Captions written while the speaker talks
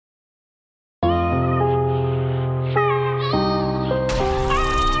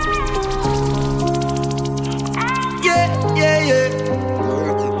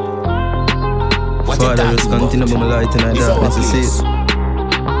Father, just continue to be my light in the darkness, you see it.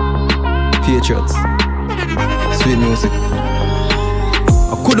 Patriots, sweet music.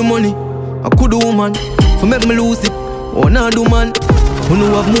 I could the money, I could the woman, for make me lose it. Oh, now do man, who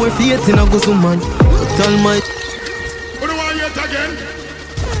know have more faith in a good woman. But tell my who do want yet again?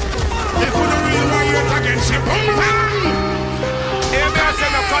 If who don't really want yet again, say boom bam. Hey, me I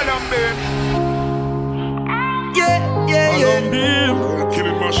send a Calum, babe.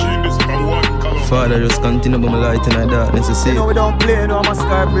 Killing machine, this number one Calum. Father, just continue to be my light in the darkness, you see it. You know we don't play, no, I'm a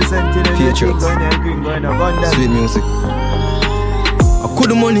scar presenting Patriots, sweet music. I could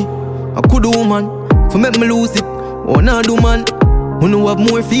the money, I could the woman, for make me lose it. Oh, now do man, who know have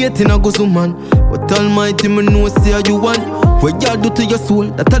more faith in a good woman. But Almighty me know say you want. What you do to your soul,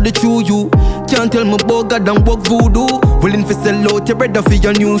 that are the true you. Can't tell me about God and work voodoo. Willing to sell out your brother for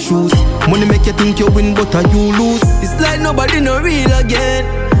your new shoes. Money make you think you win but you lose. It's like nobody no real again.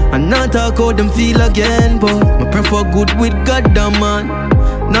 And not talk how them feel again. But I prefer good with God damn man.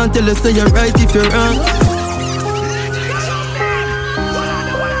 Now tell us say you're right if you're wrong.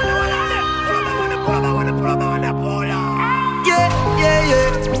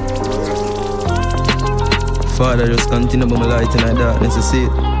 Father, just continue to be my light in the darkness, you see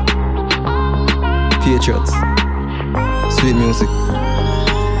it. Patriots, sweet music.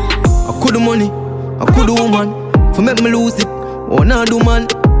 I could the money, I could the woman, for make me lose it. Oh, now do man,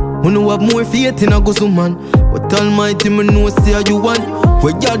 who know have more faith in a good woman. But Almighty me know say you want.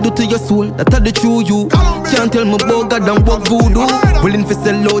 What you do to your soul, that are the true you. Can't tell me about God and work voodoo. Willing to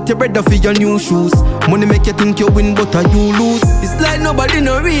sell out your brother for your new shoes. Money make you think you win but you lose. It's like nobody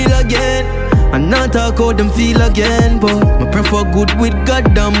no real again. And not talk how them feel again. But I prefer good with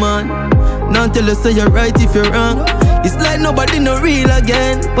God damn man. Now tell us say you're right if you're wrong. It's like nobody no real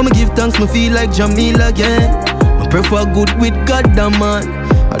again. But me give thanks, me feel like Jahmiel again. I prefer good with God damn man.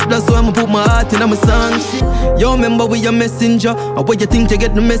 That's why I'ma put my heart in my songs. You remember we a messenger, and what you think you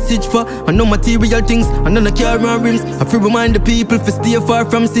get the message for. I know material things, and none of car and rims. I feel remind the people to stay far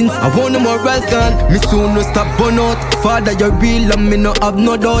from sins. I want no more rise gone, me soon no stop burn out. Father, you're real and me no have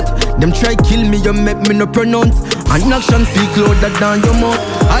no doubt. Them try kill me, you make me no pronounce. And action speak louder than your mouth.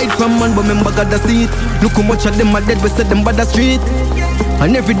 Hide from man, but remember God see it. Look how much of them are dead, we set them by the street.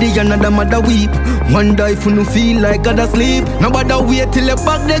 And every day another mother weep. One die if you no feel like God asleep. Nobody wait till you're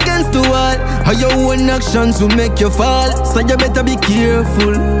back against the wall. How your own actions will make you fall. So you better be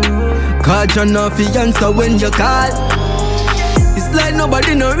careful, cause you're not fi answer when you call. It's like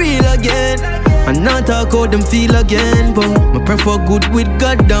nobody no real again. And not talk how them feel again. But I prefer good with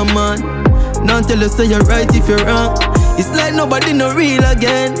God damn man. Now tell us say you're right if you're wrong. It's like nobody no real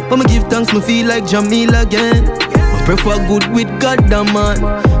again. But me give thanks, me feel like Jahmiel again. I prefer good with God damn man.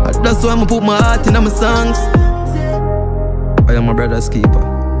 That's why I'ma put my heart in my songs. I am my brother's keeper.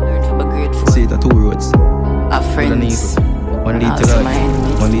 Learn to be grateful. See it at two roads. Our friends. One lead to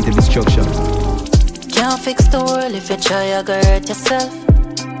life, one lead to destruction. Can't fix the world if you try, you go hurt yourself.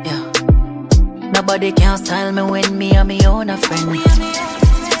 Yeah. Nobody can style me when me and me own a friend.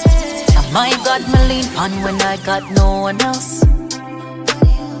 And my God, me lean on when I got no one else.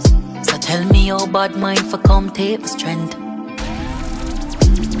 So tell me your bad mind for come take the strength.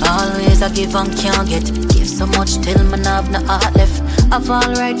 Always I give and can't get. Give so much till me have no heart left. I've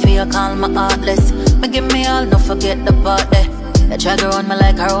all right for you, call my heartless. Me give me all, no forget the part there. They try to run me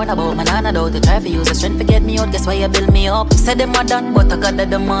like a roundabout. Man, I know they try to use the strength to get me out. Guess why you build me up? Said them are done, but I got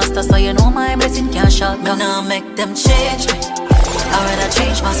the master. So you know my blessing can't shut me. Now make them change me. I rather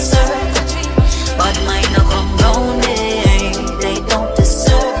change my circle. But mine no come round me. They don't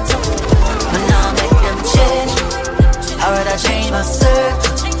deserve to. But now make them change me. I rather change my circle.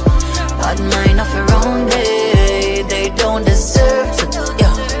 But mine off around me. They don't deserve to.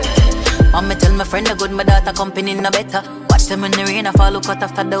 Yeah. Mommy tell my friend the good, my daughter company no better. Watch them in the rain, I fall look out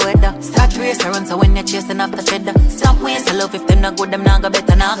after the weather. Start race run, so when you're chasing after cheddar. Stop wasting love, if them not good, them not go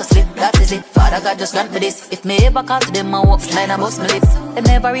better, now go slip. That is it, Father God just grant me this. If me ever call to them, I walk slide and bust my lips. Them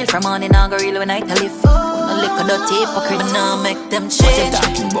never real from morning, now go real when I tell if. No lick of dirty hypocrite, now make them change.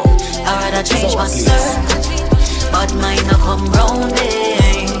 I rather change my circle, but mine no come round me.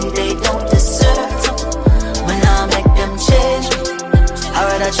 They don't deserve to. But now make them change. I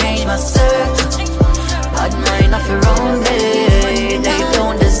rather change my circle. But mine off your own way. They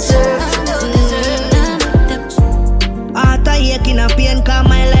don't deserve. Heart a ache in a pain, cause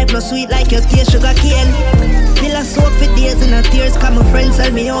my life no sweet like your tear sugar cane. Till I soak for days in a tears, cause my friends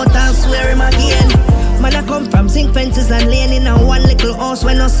sell me out and swear him again. Man, I come from zinc fences and lane in a one little house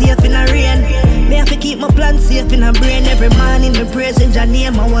when no safe in a rain. Me have to keep my plan safe in a brain. Every morning me praising your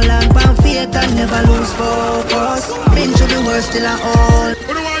name. I will long pan faith and never lose focus. Been through the worst till I all.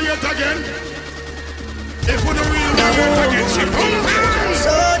 Who do want yet again? If we don't real want it again, say boom.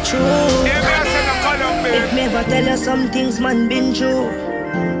 So true. Hear me, I say no Calum, babe. If me ever tell you some things man been through.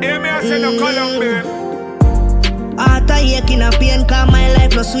 Hear me, I say no Calum, babe. Heart a ache in a pain, cause my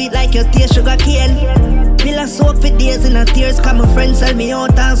life no sweet like your taste sugar cane. Pill a soak for days in a tears, cause my friends sell me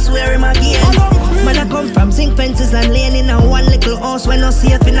out and swear him again. Man I come from zinc fences and lane in a one little house when no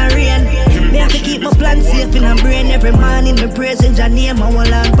safe in a rain. Me have to keep my plan safe in a brain. Every morning me praising your name. I want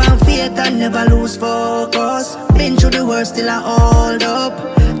long pan faith and never lose focus. Been through the worst still I hold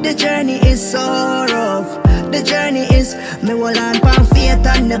up. The journey is so rough. The journey is me hold on pan faith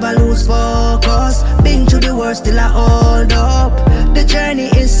and never lose focus. Been through the worst still I hold up. The journey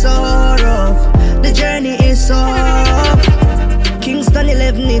is so rough. The journey is so rough. Kingston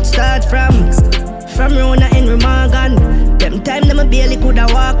 11 it start from Rona Henry Morgan. Them time them a barely coulda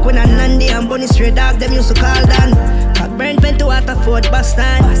walk when a Nandi and Bunny Stray Dog them used to call Dan. Cockburn went to Waterford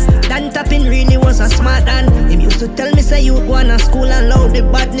Boston. Dan Tapping really was a smart man. Him used to tell me say you go on a school and loud the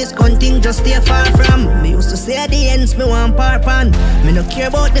badness continue just stay far from. Me used to say at the ends me want parp on. Me no care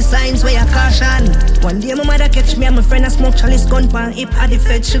about the signs where you caution. One day my mother catch me and my friend a smoke chalice gun pan. If at the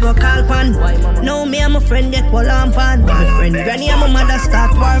fed she go call pan. Now me and my friend get wall on pan. My friend granny and my mother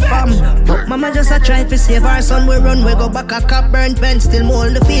start war from. But mama just a try to save our son. We run we go back a cop burnt pen. Still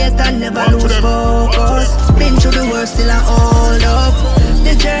mold the faith and never lose focus. Been through the worst still I hold up.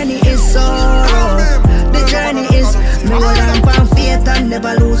 The journey is so rough. The journey is me hold on pan faith and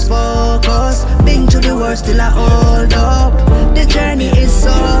never lose focus. Been through the worst still I hold up. The journey is so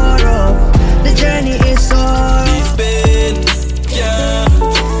rough. The journey is so rough. This pain, yeah,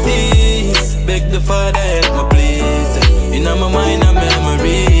 this beg the Father help me please. In my mind and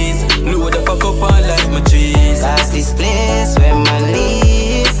memories, load up a cup all like my trees. Cause this place where man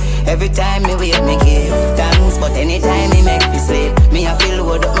live. Every time me wait me give thanks, but anytime me make me sleep, me I feel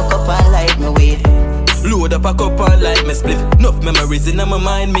load up my cup and light me weed. Load up a cup and light me split. Enough memories in my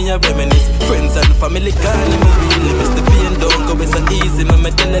mind, me a reminisce. Friends and family calling me really miss the pain. Don't go it's so easy,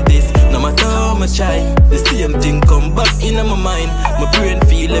 me tell her this. No matter how much try, the same thing come back in my mind. My brain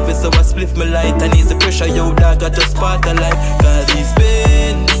feel heavy so I split my light. And ease the pressure, yo dog, I just part of life. Cause this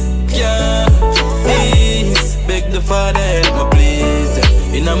pain, yeah, this beg the Father help me please.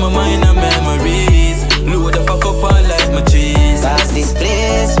 In my mind and memories, load up a cup and light my trees. Cause this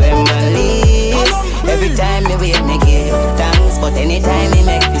place where man live. Every time me wait me give thanks, but anytime me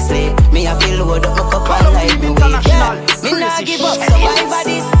make me sleep, me I feel load up my cup and light me weed. Yeah. Me nah give up, survive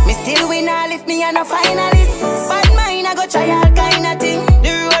this. Me still win all if me a no finalist. Bad mind I go try all kind of thing.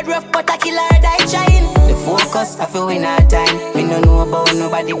 The road rough but I kill or die trying. The focus I feel win all time. Me no know about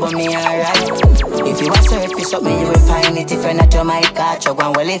nobody but me alright. If you want surface up me you will find it. If you're not you might catch up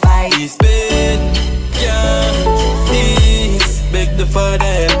and well if I. This pain, yeah, this beg the Father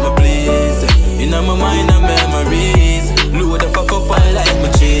help me please. In my mind and memories, load up a cup and light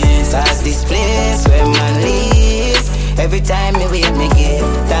my trees. Cause this place where man live. Every time me wait me give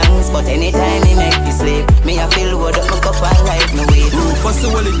thanks, but anytime me make me sleep, me I feel load up my cup and light me weed. First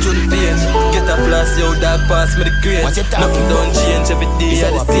of all it through the pain. Get a flash, yo dog pass me the grave. Nothing don't change every day.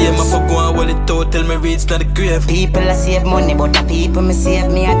 I the same. I for go and hold it out till me reach to the grave. People I save money, but the people me save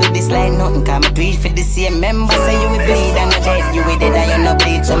me. I do this like nothing, cause me do it for the same. Members say you will bleed and you dead. You will dead and you no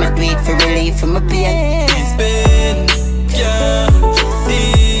bleed, so me do it for relief from my pain. This pain, yeah,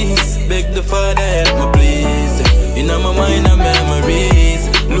 this beg the Father help me please. In my mind and memories,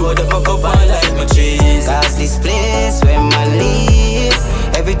 load up a cup and light my trees. Cause this place where man live.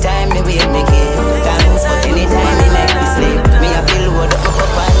 Every time me wait me give thanks, but anytime me make me sleep, me I feel load up my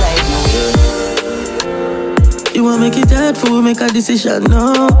cup and light me. You wanna make it hard for we make a decision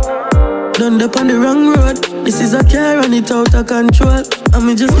now. Done up on the wrong road. This is a car and it out of control. And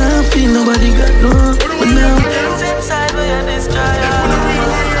me just not feel nobody got no. But now things inside where you destroy.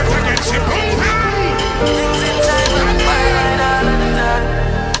 Things inside where you find all of the time.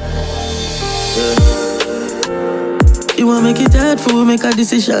 You wanna make it hard for we make a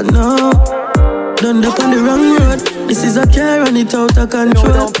decision now. Done up on the wrong road. This is a car and it out of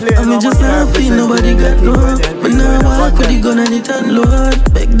control. And me just not feel nobody got no. But now I walk with the gun and it unload.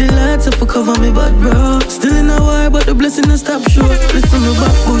 Beg the lads if I cover me bad bro. Still in a war but the blessing no stop short. Listen me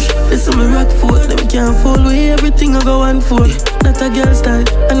back push, listen me rock foot. Them can't fall away, everything I go on for. Not a girl style,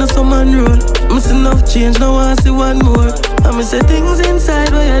 I know some man roll. Miss enough change, now I see one more. And me say things inside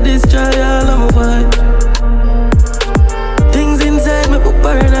where you destroy all of my vibe. Things inside me put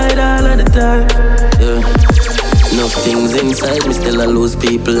paranoid all of the time. Yeah. Enough things inside, me still I lose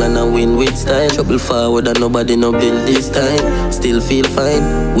people and I win with style. Trouble forward and nobody no build this time. Still feel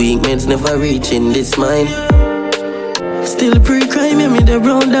fine, weak men's never reach in this mind. Still pre-crime, yeah, me the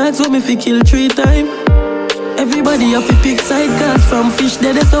brown dogs want me fi kill 3 times. Everybody have to pick side cars from fish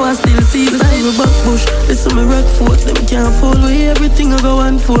dead, so I still see side. Listen me back bush, listen me rock foot. Them can't follow everything I go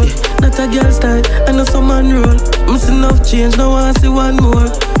on for. Not a girl style, I know some man roll. Miss enough change, now I see one more.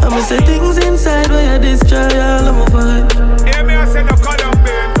 I'ma say things inside where I destroy all of my vibe. Hear me, I say no Calum,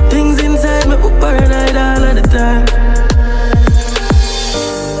 babe. Things inside me put paranoid all of the time.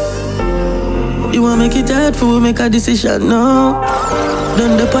 You wanna make it hard for we make a decision now.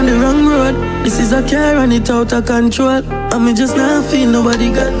 Done up on the wrong road. This is a car and it out of control. And me just not feel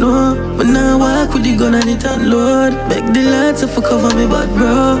nobody got no. But now I walk with the gun and it unload. Beg the lights if I cover me bad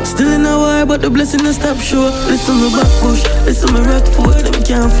bro. Still in a war but the blessing no stop short. Listen me back push, listen me rock foot. Them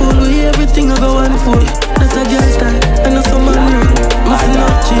can't follow everything I go on for. Not a girl style, I know some man road. Missing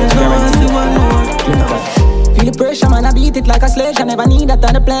enough change, now I see one more. Feel the pressure man, I beat it like a sledge. I never need that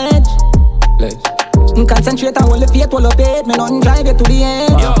on the pledge. Concentrate and hold the faith, hold up it. Me don't drive you to the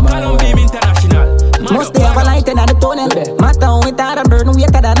end. Yo, Calum Beam International. Must they have a light in the tunnel. Matter how it hard and burn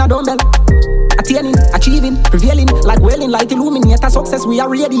wetter than a dumbbell. Attaining, achieving, prevailing. Like welling, light illuminate a success we are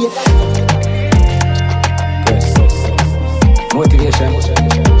radiate. Motivation.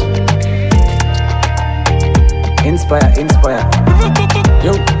 Inspire.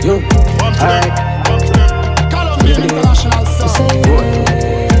 Yo. Alright. Calum Beam International sound.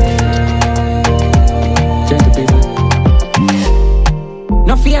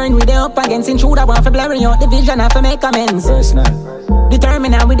 No fearing we dey up against intruder. Want for blurring out the vision and for make amends.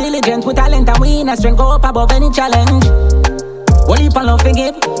 Determined and we diligent with talent and we in a strength go up above any challenge. What heap of love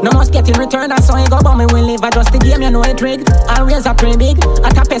forgive, no must get in return. I saw it go but me will live. I just the game, you know it rigged. Always a pretty big,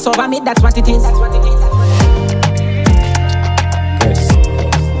 at a pace over me, that's what it is.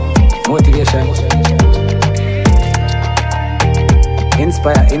 Motivation.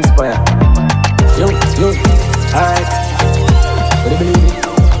 Inspire. Yo, alright. What do you believe?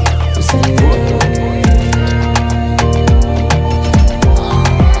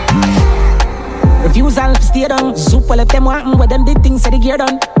 Refusal to stay down. Super left them wanting what them did things, say the gear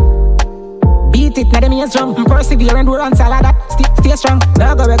done. Beat it, now them ears drum. Persevere, endurance, all of that. Stay strong.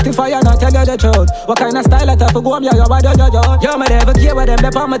 Now go rectify, not tell you the truth. What kind of style I have to go on, yo. Yo, me never care what them, they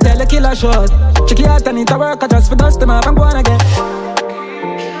put me tell a killer shot. Check it out, I need to work, I just for dust them up, I'm going again.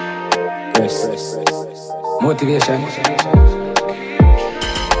 Yes. Motivation.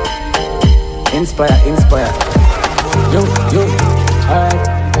 Inspire. Yo, alright.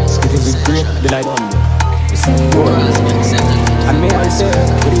 It is a great delight on me. And may I say,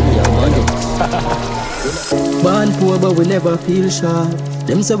 good evening, Born poor but we never feel sharp.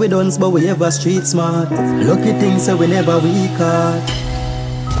 Them say we dunce but we ever street smart. Lucky things say we never weak heart.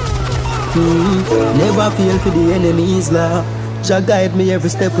 Never feel for the enemy's laugh. Jah guide me every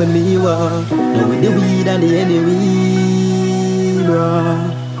step when me walk. Now with the weed and the enemy bro.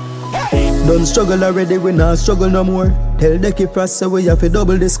 Don't struggle already, we not struggle no more. Tell the kid frost so we have to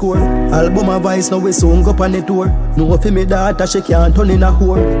double the score. Album a voice now we soon go on the tour. No for me daughter she can't turn in a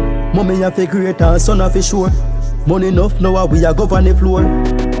whore. Mommy have to create and son have to sure. Money enough now we a go on the floor.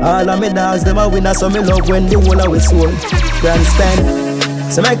 All of me dogs them a winner so me love when the whole of we soul. Grand spend.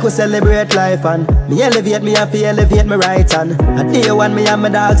 So I could celebrate life and me elevate, me have to elevate my right hand. And day one me and my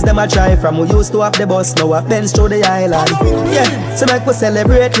dogs them a try from. We used to have the bus, now I Benz through the island. Yeah, so I could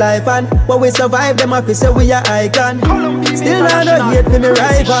celebrate life and when we survive them have to say we are icon. Still I don't hate for me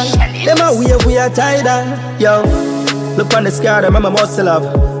rival. Them a wave we are tied on. Yo, look on the scar them I'm a muscle have.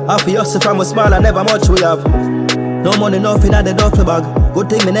 Half of us from a small and never much we have. No money nothing at the duffel bag. Good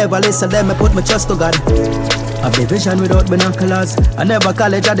thing me never listen them, me put my trust to God. I've the vision without binoculars. I never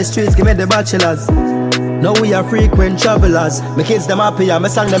college at the streets, give me the bachelors. Now we are frequent travelers. My kids them happy and my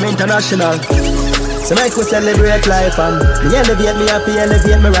song them international. So I could celebrate life and me elevate, me happy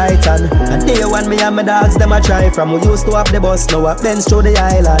elevate my right hand. And day one me and my dogs them a try from. We used to have the bus, now I Benz through the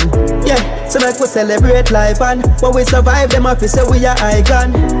island. Yeah, so I could celebrate life and when we survive them happy say we are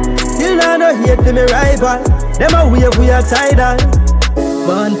icon. Still I no hate for me rival. Them a wave we are tied on.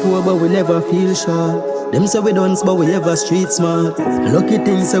 Born poor but we never feel sharp. Them say we dunce but we ever street smart. Lucky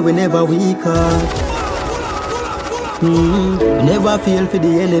things say we never weak heart. We never feel for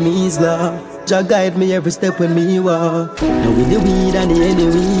the enemy's laugh. Jah guide me every step when me walk. Now with the weed and the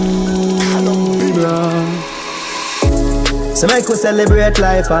enemy bro. So I could celebrate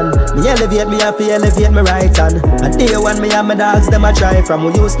life and me elevate, me have to elevate my right hand. And day one me and my dogs them a try from.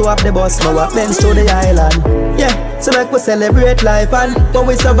 We used to have the bus, now I Benz through the island. Yeah, so I could celebrate life and when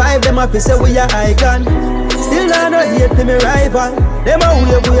we survive them have to say we are icon. Still I don't hate for me rival. Them a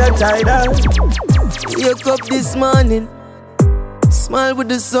wave we are tied on. Wake up this morning, smile with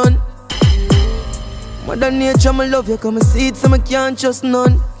the sun. Mother nature, my love you, come and see it, so I can't trust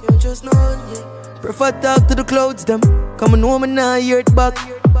none. Prefer talk to the clouds them. Come on home and I hear it back.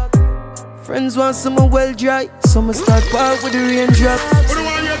 Friends want summer well dry, summer start park with the raindrop. Who do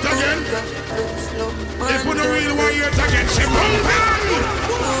want yet again? If we don't really want yet again, say boom bang!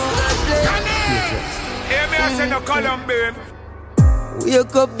 Hear me, I say no Calum, babe.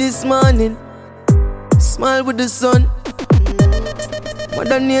 Wake up this morning, smile with the sun.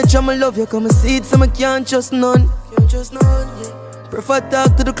 Mother nature, my love you, come and see it, so I can't trust none. Prefer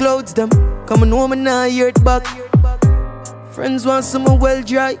talk to the clouds them. Come on home and I hear it back. Friends want summer well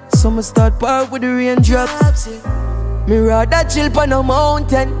dry, summer start park with the raindrops. Me rather chill on a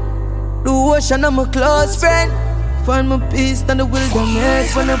mountain. The ocean I'm a close friend. Find my peace in the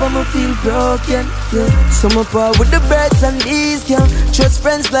wilderness whenever I feel broken. Yeah. Summer park with the birds and bees. Can't trust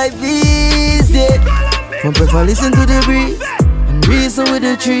friends like these. Yeah. I prefer listen to the breeze and reason with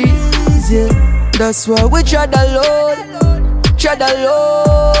the trees. Yeah. That's why we tread alone. Tread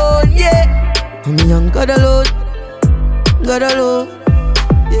alone. Yeah. I'm young, God alone. God alone,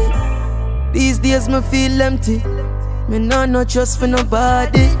 yeah. These days me feel empty. Me no trust for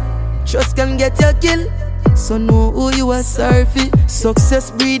nobody. Trust can get you killed. So know who you are surfing. Success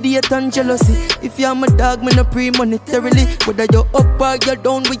breed hate and jealousy. If you're my dog, me no pre-monetarily. Whether you're up or you're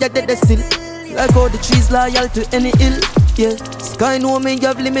down, we are dead still. Like all the trees loyal to any hill. Yeah, sky know me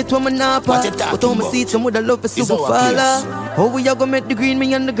have limit when me not part. But on my seat, some would have love for super faller. How we a go make the green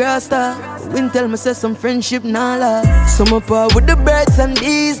me and the grass star? Wind tell me say some friendship nah la. Some apart with the birds and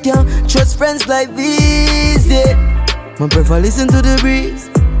bees. Can't trust friends like these, yeah. I prefer listen to the breeze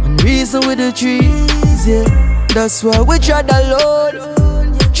and reason with the trees, yeah. That's why we tread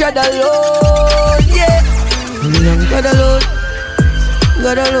alone. Tread alone, yeah. And God alone.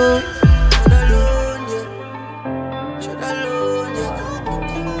 God alone.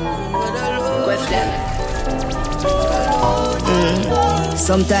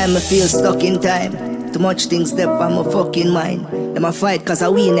 Sometimes I feel stuck in time. Too much things step on my fucking mind. Them a fight cause I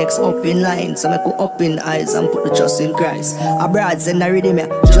we next up in line. So I go up in eyes and put the trust in Christ. Abroad send a rhythm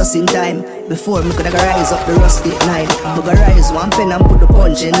just in time. Before me coulda rise up the rusty line. Me go rise one pen and put the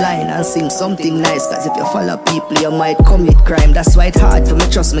punch in line. And sing something nice. Cause if you follow people you might commit crime. That's why it's hard for me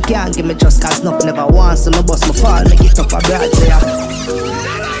trust. Me can't give me trust cause nothing never wants. So me bust me fall. Make it up abroad. So yeah.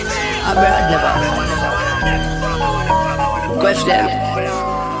 Abroad never. Question.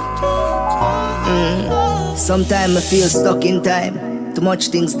 Sometimes I feel stuck in time. Too much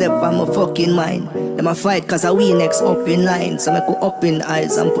things step on my fucking mind. Them a fight cause I we next up in line. So I go up in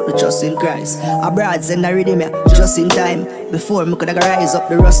eyes and put the trust in Christ. Abroad send a rhythm just in time. Before me coulda rise up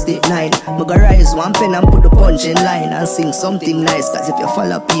the rusty line. Me go rise one pen and put the punch in line. And sing something nice. Cause if you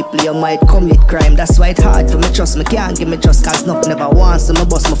follow people you might commit crime. That's why it's hard for me trust. Me can't give me trust cause nothing never wants. So me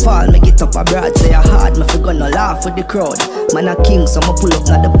bust me fall. Make it up abroad say I hard. Me figure no laugh with the crowd. Man a king so me pull up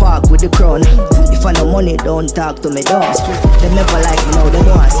na the park with the crown. If I no money don't talk to me dog. They never like me now, they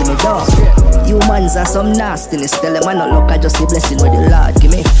don't want see me dog. Humans are some nastiness. Tell them I no luck, I just see blessing with the Lord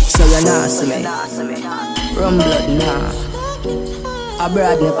give me. So you nah see me. Rum blood nah.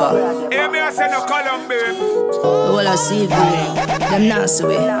 Abroad never. Hear me, I say no Calum, babe. The whole of CV, them nah see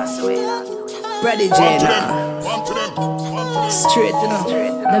we. Prodigy nah. Straight you know.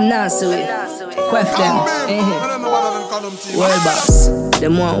 Them nah see we. Quaff them. World boss.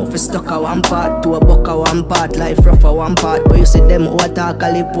 Them one who fi stuck a one part, to a buck a one part, life rough a one part. But you see them who attack a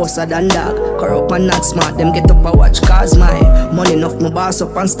live poster than dog. Corrupt and not smart, them get up a watch cause my money enough, my boss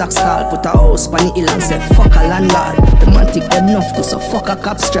up and stock stall. Put a house pan the hill and say fuck a landlord. The man take them enough to so fuck a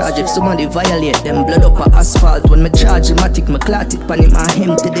cops charge. If somebody violate them, blood up a asphalt. When me charge him, I take me clot it pan him and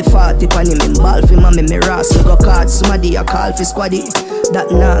him to the 40 pan him in ball for me, me ras me go card. Somebody a call for squaddy.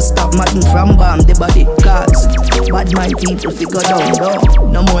 That nah stop madden from bomb the body. Cause bad mind people fi go down though.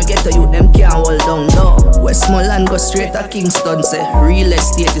 No more get to you, them can't hold down though. Westmoreland go straight to Kingston. Say real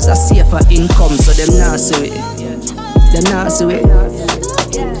estate is a safer income. So them nah see it. Them nah see it.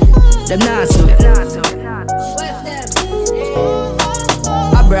 Them nah see it.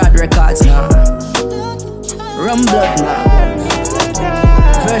 Abroad records now. Rum blood now.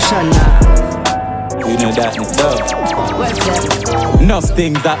 Vershon now. You know that is done. Enough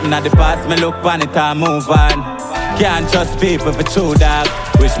things happen at the past, me look on it and move on. Can't trust people for true dog.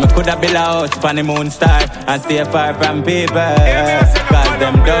 Wish me coulda built a house on the moon star and stay far from people. Cause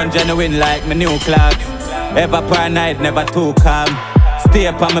them done genuine like me new clocks. Ever paranoid, never too calm. Stay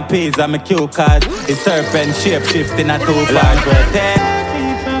up on my peas and my cue cause the serpent shape shifting at too far.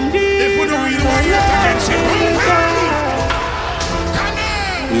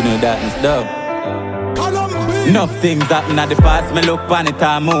 You know that is done. Enough things happen at the past, me look on it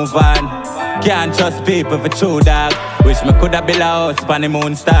and move on. Can't trust people for true dog. Wish me coulda built a house on the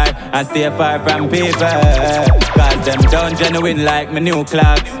moon star and stay far from people. Cause them done genuine like my new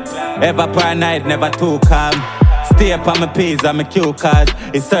clocks. Ever paranoid, never too calm. Stay up on my peas and my cue cause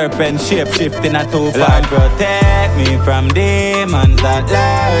it's serpent shape shifting a too far. Lord protect me from demons that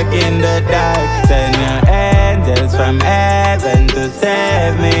lurk in the dark. Send your angels from heaven to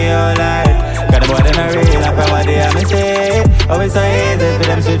save me, oh Lord. Got more than a real and from what they have me say. Always so easy for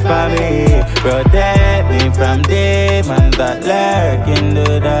them shit for me. Protect me from demons that lurk in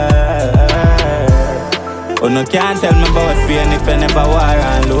the dark. Oh no can't tell me about pain if I never war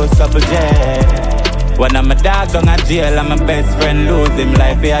and lose couple jets. When I'm a dog down a jail and my best friend lose him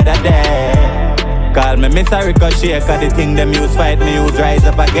life the other day. Call me Mr. Ricochet cause the thing them use fight me use rise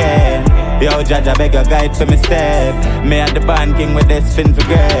up again. Yo judge I beg a guide for me step. Me at the band king with this fin for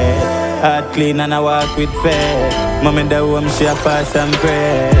great. Heart clean and I walk with faith. Mom in the home she a fast and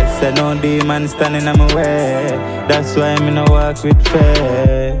pray. Say no demon standing on my way. That's why me no walk with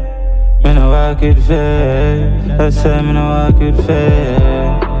faith. Me no walk with faith. That's why me no walk with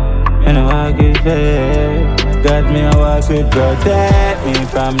faith. Me no walk with faith. God me a walk with protect me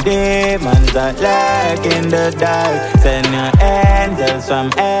from demons that lurk in the dark. Send your angels from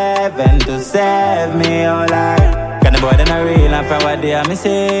heaven to save me, oh Lord. Can the boy them a real and from what they have me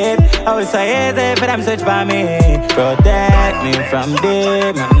said. I was so easy for them search for me. Protect me from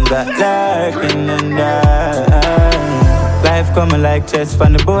demons that lurk in the dark. Life coming like chess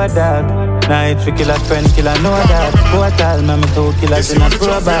from the board dog. Night we kill a friend, kill a know that. Portal, me 2 killers in a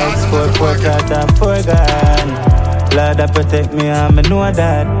pro box. 4 cars and 4 guns. Lord that protect me and me know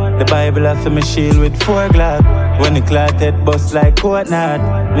that. The Bible have for me shield with 4 gloves. When the clotted bust like coconut.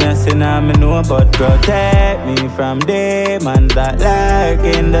 Me a sin and me know about protect me from demons that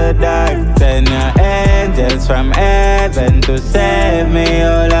lurk in the dark. Send your angels from heaven to save me,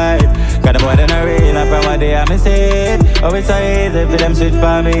 oh Lord. Got them more than a real and from what they have me said. Always so easy for them switch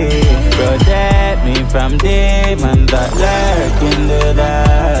for me. Protect me from demons that lurk in the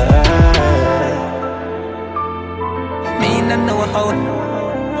dark. Me no know how.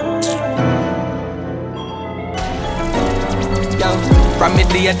 Yo, from me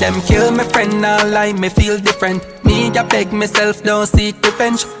day them kill my friend, now lie me feel different. Me I beg myself don't seek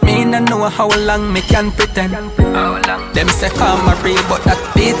revenge. Me no know how long me can pretend. Them say come a real but that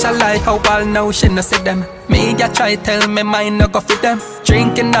bitch I like how all now she no see them. Me I try tell me mind no go for them.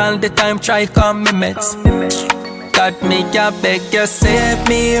 Drinking all the time try calm me meds. God me I beg you save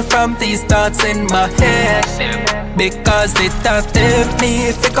me from these thoughts in my head. Because it have left me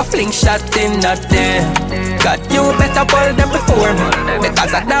if you go fling shot in a day. God you better hold them before me.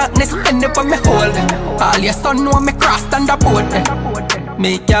 Because of darkness and up on me hold. All your son know me crossed on the boat.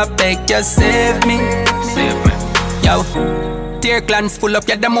 Me I beg you save me. Yo, tear glands full up,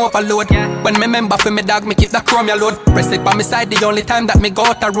 get them overload. When me member for me dog, me keep the chrome ya load. Press it by me side, the only time that me go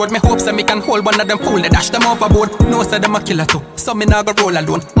out the road. Me hope so me can hold one of them fool, they dash them overboard. No say them a killer too, so me nah go roll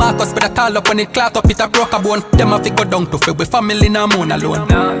alone. Marcus with a tall up when it clot up, it a broke a bone. Them a fi go down to feel with family nah moan alone.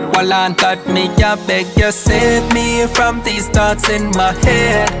 While on that me I beg you save me from these thoughts in my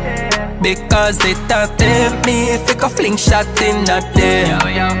head. Because it have left me if you go fling shot in a day.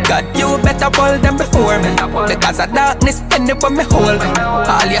 God, you better hold them before me. Because of darkness, when you me hold me.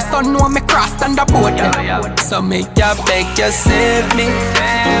 All your son know me crossed on the boat. So me I beg you save me.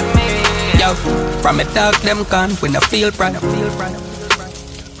 Yo, from a dark them gone when I feel proud.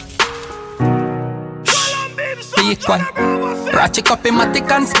 Be quiet. Ratchet up in my thick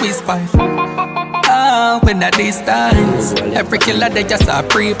and squeeze 5. When at these times, every killer they just a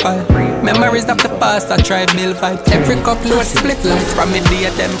pre-file. Memories of the past I try build fight. Every couple of split lights from me day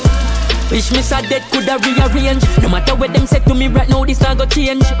them. Wish me sad dead coulda rearrange. No matter what them said to me right now, this not go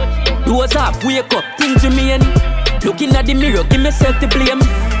change. Doors off, wake up, things remain. Looking at the mirror, give myself the blame.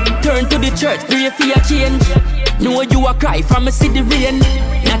 Turn to the church, pray for a change. Know you a cry from a city rain.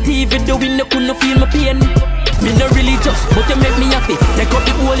 Not even the wind, no couldn't feel my pain. Me no religious, but you make me happy. Take up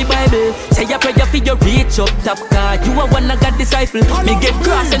the Holy Bible. Say a prayer for you reach up top. God, you are one of God's disciple. Me get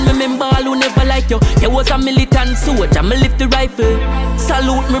cross and me member all who never like you. You was a militant soldier, me lift the rifle.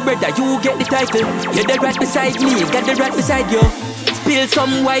 Salute me brother, you get the title. You're the right beside me, got the right beside you. Spill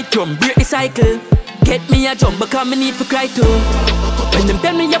some white drum, break the cycle. Get me a jump, because me need to cry too. When them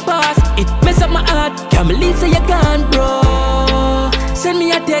tell me your past, it mess up my heart. Can't believe say you're gone, bro. Send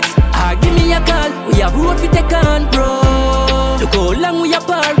me a text, or give me a call. We have road we take on, bro. Look how long we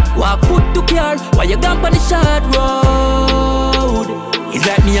apart. Walk foot to car, while you gone on the short road. It's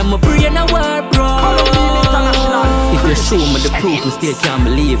like me and my brain a war, bro. Calum, international. If you show me the proof, me still can't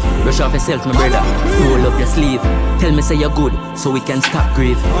believe. Brush off yourself, my brother, roll up your sleeve. Tell me say you're good, so we can stop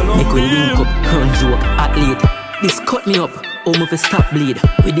grief. Make we link up, run joke, athlete. This cut me up, almost a stop bleed.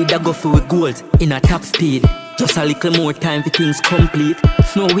 We did a go for with gold, in a top speed. Just a little more time for things complete.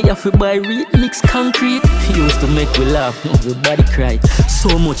 Now we have to buy real mixed concrete. He used to make we laugh, now everybody cry.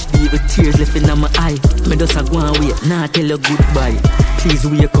 So much deep with tears left in my eye. Me just a go and wait, now tell you goodbye. Please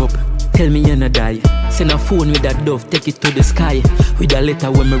wake up, tell me you're not die. Send a phone with that dove, take it to the sky. With a letter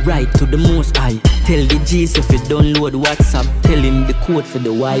when me write to the most high. Tell the G's if you download WhatsApp. Tell him the code for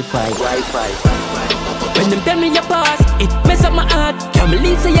the Wi-Fi. When them tell me your past, it mess up my heart. Can't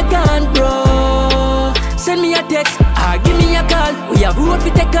believe say you gone, bro. Send me a text, or give me a call. We have road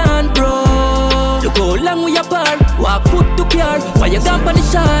for take on, bro. Look how long we apart. Walk foot to car, while you gone on the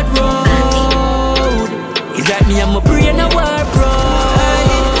short road. Is that me and my brain a war, bro?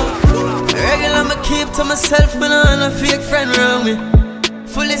 Regular I'ma keep to myself, man, I a fake friend around me.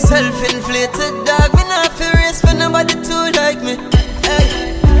 Fully self-inflated, dog. Me not feel race for nobody too like me.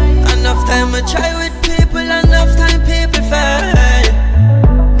 Hey. Enough time I try with people, enough time people fail.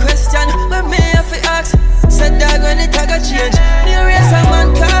 Question when me have to ask. Said dog when it a go change. New race of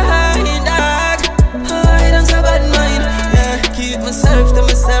mankind, dog. I don't have bad mind. Yeah, keep myself to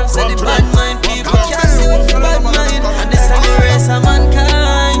myself. Say the bad mind people can't see with the bad mind. And this a new race of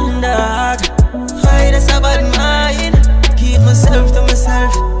mankind, dog. I don't have bad mind. Keep myself to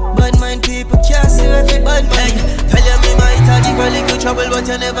myself. Bad mind people can't see with the bad mind. Tell you me might have give a little trouble, but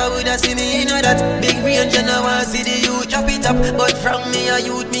you never would have seen me, you know that. Big range and I want to see the youth chop it up. But from me a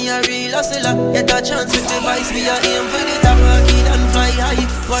youth, me a real hustler. Get a chance with the vice, me a aim for the top. Rocket and fly high,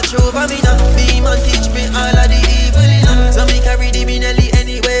 watch over me now. Be man teach me all of the evil, you know. So me carry the minelli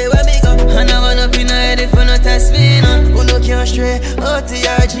anywhere where me go. And I wanna be no head if you no test me, you know. Who no can't stray,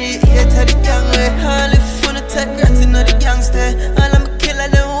 OTRG, here to the gang way. All if you no take rats, you know the gangster. All I'm killer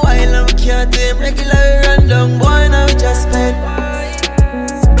them while I'm can't tame. Regular random boy, now we just spend.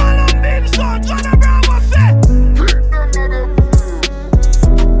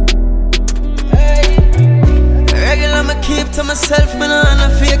 I'ma keep to myself, man, I a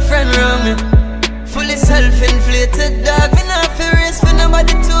fake friend around me. Fully self-inflated, dog. Me not feel race for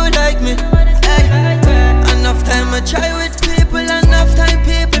nobody too like me. Hey. Enough time I try with people, enough time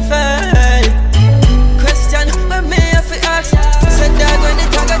people fail. Question when me have to ask. Said dog when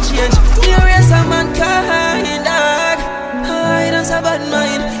it a go change. New race of mankind, dog. I don't have bad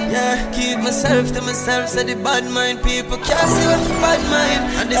mind. Yeah, keep myself to myself. Say the bad mind people can't see with the bad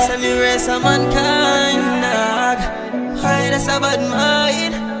mind. And this a new race of mankind, dog. I that's a bad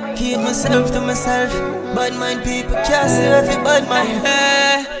mind. Keep myself to myself. Bad mind people can't see with the bad mind.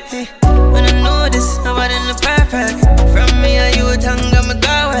 Hey, when I know this, nobody no perfect. From me a youth hunger me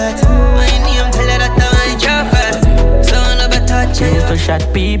go wet. My name tell you that I ain't perfect. So no better change. We used to shot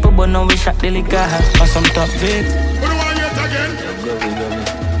people, but now we shot the liquor. Or some top vape. Who do want it again?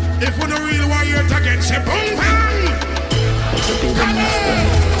 If we don't really want it again, say boom bang.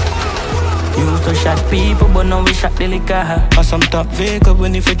 Used to shot people, but now we shot the liquor. Or some top vehicle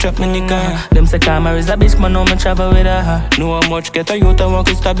when if you drop me in the car. Them say karma is a bitch, but now me travel with her. Know how much get a youth and walk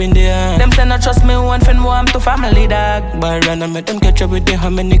is stab in the air. Them say not trust me, one friend, one to family dog. But run and make them catch up with the how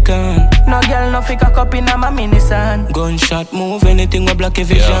many can. No girl, no fake a cup in a my mini son. Gunshot move, anything will block your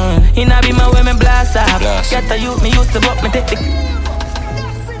vision. In a be my way, me blast off. Get a youth, me used to buck, me take the.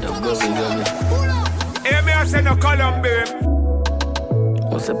 Hey, me I say no Calum, babe.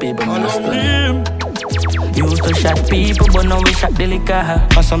 What's the people used to shot people, but now we shot the liquor.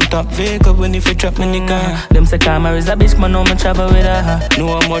 Or some top vehicle when if you drop me in the car. Them say karma is a bitch, but now me travel with her.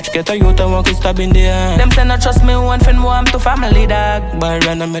 Know how much get a youth and walk is stab in the air. Them say not trust me, one friend, one to family dog. But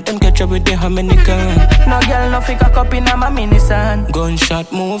run and make them catch up with the how many can. No girl, no fake a cup in a my mini son.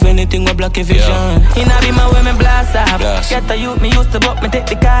 Gunshot move, anything will block your vision. In a be my way, me blast off. Get a youth, me used to buck, me take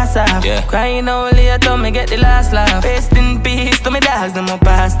the cars off. Crying out later, me get the last laugh. Rest in peace to me dogs, them up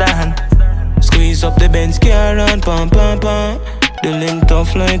past on. Squeeze up the Benz car and pam pam pam. The link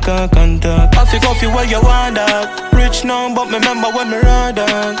tough like a contact. I think off you where you want dog. Rich now but me remember when me ride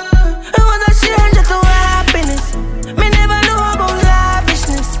dog. I was a stranger to happiness. Me never know about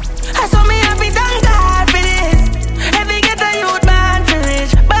lavishness. I saw me happy, thank God for this. Every get a youth bad for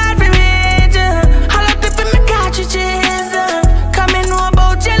rich, bad for rich. All up in my cartridges. Coming know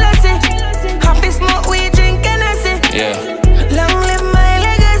about jealousy. Happy smoke, we drink Hennessy. Long live my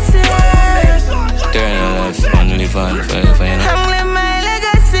legacy. Live on forever, you know.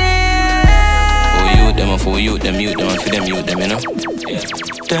 For you, them for youth them, and for them youth them, you know? Yeah.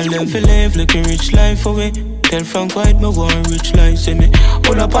 Tell them to live like a rich life away. Tell Frank White me want rich life, see me.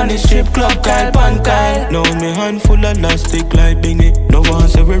 Pull up on the strip club, Kyle pan Kyle. Now me hand full of elastic like Bingy. No one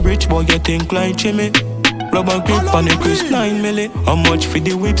say we rich, boy, you think like Jimmy. Rubber grip on the Chris 9 milli. How much for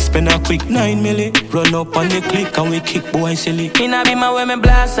the whip? Spend a quick 9 milli. Run up on the click and we kick boy silly. Me nah be my way, me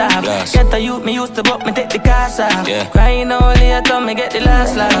blast off. Get a youth, me used to buck, me take the cars off. Yeah. Crying all later, me get the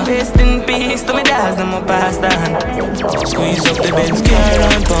last laugh. Rest in peace to me dogs, them my past on. Squeeze up the Benz car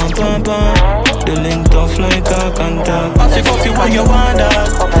and pam pam pam. The link tough like a contact. I feel coffee what you want that.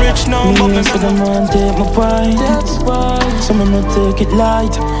 Rich now, but me for the man take my pride. That's why some me not take it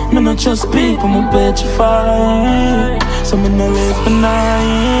light. Me not trust people, me petrified. So me no live for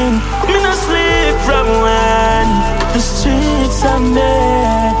nine. Me no sleep from when the streets are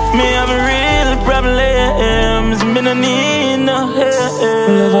there. Me have real problems. Me no need no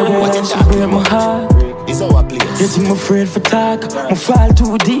help. Love a girl, she break my heart. It's our place. You think I'm afraid for talk? I fall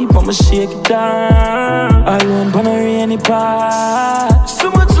too deep, I'ma shake it down. Alone on a rainy part.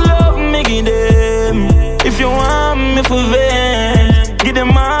 So much love, me give them. If you want me for vent, give them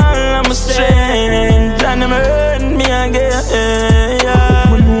all I'm a strength. And them hurt me again,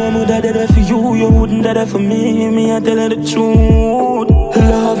 yeah. When no one would have there for you, you wouldn't have there for me. Me, I tell you the truth.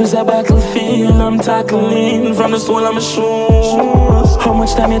 Love is a battlefield, I'm tackling from the soul of my shoes. How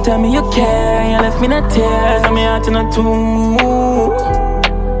much time you tell me you care? You left me in a tear, now me heart in a tomb.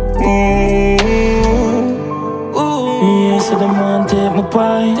 Yeah, so them want take my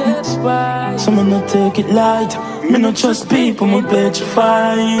pride. So me not take it light. Me not trust people, me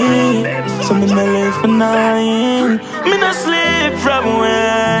petrified. So me not live for nine. Me not sleep from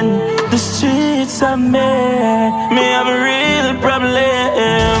when the streets are mad. Me have real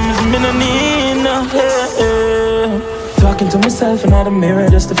problems. Me no need no help. Talking to myself in the mirror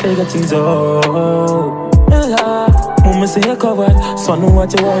just to figure things out. Mama say you're covered, so I know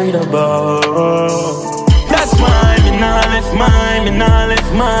what you're worried about. That's why me nah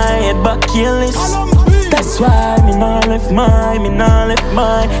left my head back careless. That's why me nah left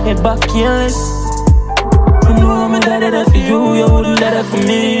my head back careless. You know me that for you, you wouldn't that for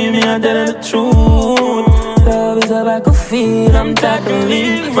me. Me I tell you the truth. Love is a battlefield, I'm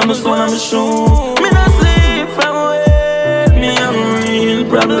tackling from the soul of my shoes. Me not sleep from away, me have real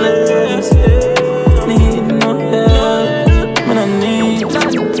problems. Need no help, me not need.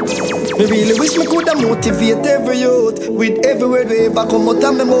 Me really wish me coulda motivate every youth with every word we ever come out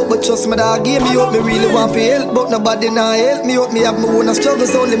of me mouth. But trust me, dog, give me up. Me really want to help, but nobody nah help me out. Me have my own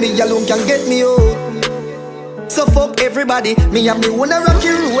struggles, only me alone can get me out. So fuck everybody, me have me own a rocky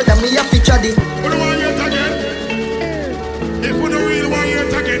road and me have to try it. Who don't want it again? If we don't really want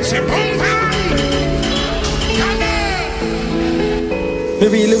it again, say boom bam. Me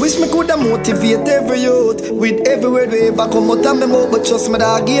really wish me coulda motivate every youth with every word we ever come out of me mouth. But trust me,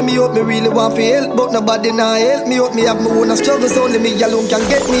 dog, give me up. Me really want to help, but nobody nah help me out. Me have my own struggles, only me alone can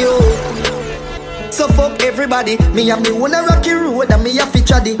get me out. So fuck everybody, me have me own a rocky road and me have to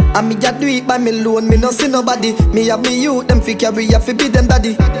try it. And me just do it by me alone, me no see nobody. Me have me youth, them fi carry, have to be them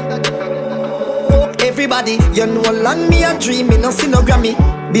daddy. Fuck everybody, you know long me a dream, me no see no Grammy.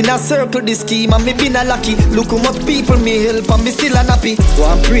 Been a circle this scheme and me been a lucky. Look how much people me help and me still unhappy. Go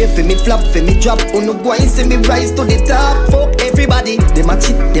and pray for me flop, for me drop. Oh no go and see me rise to the top. Fuck everybody, them a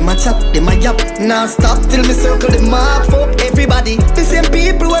cheat, them a chat, them a yap. Nah stop till me circle them up. Fuck everybody, the same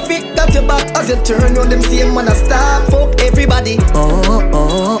people who fit got your back. As you turn on them same man a stop. Fuck everybody,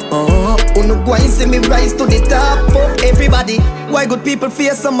 oh no go and see me rise to the top. Fuck everybody. Why good people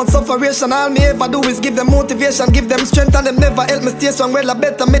face so much sufferation? All me ever do is give them motivation, give them strength, and them never help me stay strong. Well I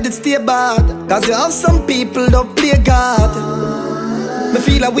better make it stay bad. Cause you have some people that play God. Me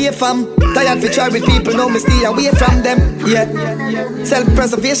feel away from tired fi try with people, now me stay away from them. Yeah,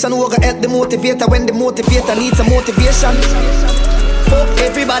 self-preservation over help the motivator when the motivator needs a motivation. Fuck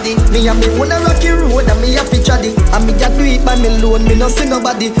everybody, me have me own a rocky road and me have to try it. And me just do it by me alone, me no see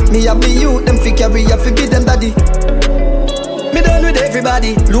nobody. Me have me youth, them fi carry, have to be them daddy. Me done with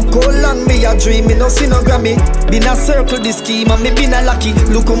everybody. Look how long me a dream, me no see no Grammy. Been a circle this scheme and me been a lucky.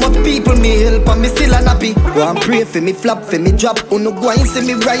 Look how much people me help and me still unhappy. Go and pray for me flop, for me drop. Oh no go and see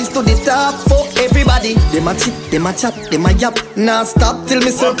me rise to the top. Fuck everybody, them a cheat, them a chat, them a yap. Nah stop till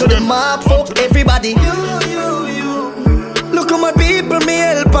me circle them up. Fuck everybody. Look how much people me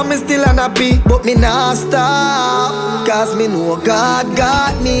help and me still unhappy. But me nah stop, cause me know God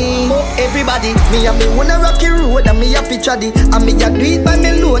got me. Fuck everybody, me have me own a rocky road and me have to try it. And me a do it by me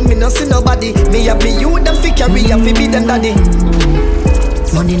alone, me no see nobody. Me have me youth them fi carry, have to be them daddy.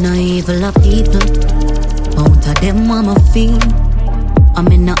 Money no evil of people, out of them want my feel. I'm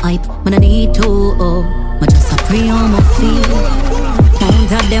in the hype, man I need to, oh. I just a pray on my feet.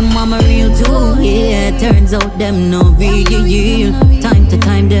 Mount of them I'm a real too, yeah. Turns out them no real. Time to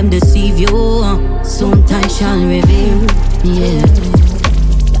time them deceive you. Soon time shall reveal, yeah.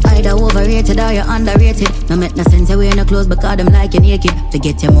 Either overrated or you're underrated. No make no sense you wear no clothes because them like you naked.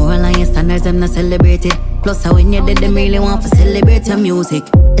 Forget your moral and your standards, them not celebrated. Plus when you dead, them really want to celebrate your music.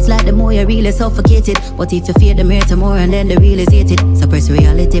 It's like the more you really suffocated. But if you fear them here tomorrow and then they realize it. Suppress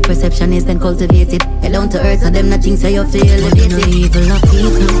reality, perception is then cultivated. Head down to earth so them nothing so you feel elevated. The evil of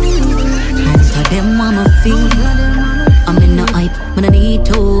people, most of them wanna feel. I'm in the hype, but I need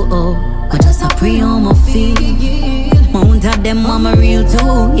to, oh. I just a pray on my feet. Mount of them I'm a real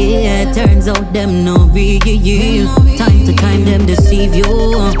too, yeah. Turns out them no real. Time to time them deceive you.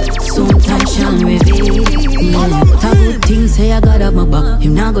 Soon time shall reveal, yeah. But a good thing say I got up my back.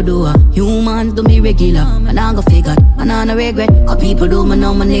 Him not go do a humans do me regular. And I go figure, and I no regret. How people do me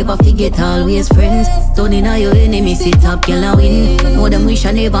now, me never forget. Always friends. Don't in your enemy, sit up, girl and win. Know them wish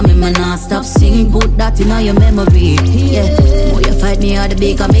I never me not stop sing. Put that in your memory, yeah. More you fight me, all the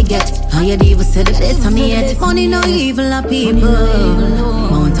bigger me get. How you even say the best of me yet. Money no evil of people.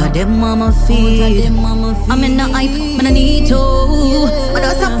 Mount of them on my feet. I'm in the hype, man I need to. But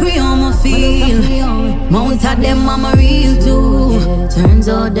that's a pray on my feet. Mount of them on my real too. Turns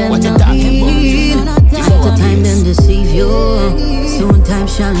out them not real. Time to time them deceive you. Soon time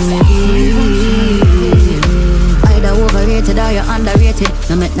shall reveal. Either overrated or you're underrated.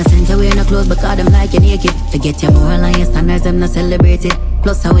 No make no sense you wear no clothes because them like you naked. Forget your moral and your standards, them not celebrated.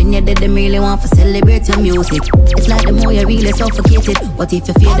 Plus when you're dead, them really want to celebrate your music. It's like the more you really suffocated. But if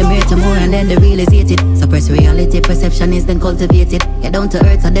you fear them here tomorrow and then they realize it. Suppress reality, perception is then cultivated. Get down to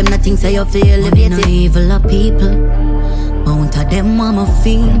earth so them nothing so you feel elevated. The evil of people, mount of them on my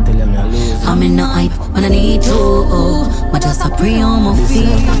feet. I'm in the hype when I need to, oh. I just a pray on my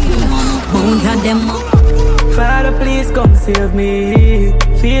feet. Mount of them. Father, please come save me.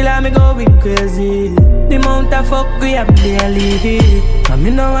 Feel like me going crazy. The amount of fuck we have daily. And me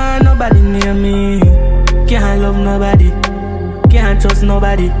no want nobody near me. Can't love nobody. Can't trust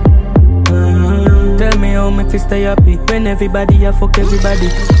nobody. Tell me how me feel stay happy when everybody a fuck everybody.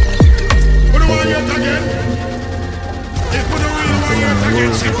 Put the one yet again. If put the real one yet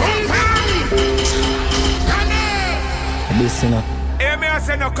again, say boom bam. Listen up. Hey, me I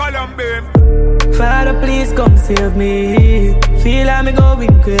say no Calum, babe. Father, please come save me. Feel like me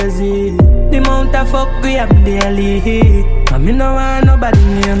going crazy. The amount of fuck we have daily. And me no want nobody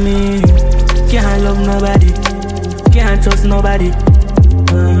near me. Can't love nobody. Can't trust nobody.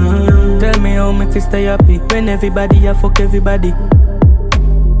 Tell me how me feel stay happy when everybody a fuck everybody.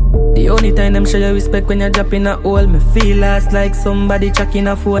 The only time them show you respect when you drop in a hole. Me feel lost like somebody tracking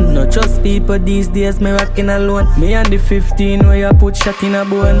a phone. Not trust people these days, me rocking alone. Me and the 15 where you put shot in a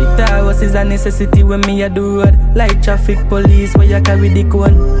bone. The towers is a necessity when me a do road. Like traffic police where you carry the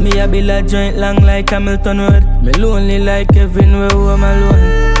cone. Me a build a joint long like Hamilton Road. Me lonely like Kevin where I'm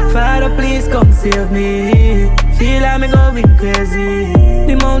alone. Father, please come save me. Feel like me going crazy.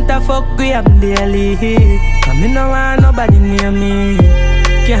 The amount of fuck we have daily. And me no want nobody near me.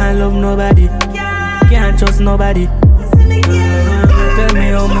 Can't love nobody. Can't trust nobody. Tell me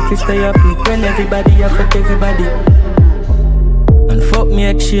how me feel stay happy when everybody a fuck everybody. And fuck me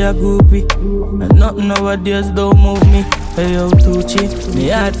like she a groupie. And nothing nowadays don't move me. Hey yo Tucci. Me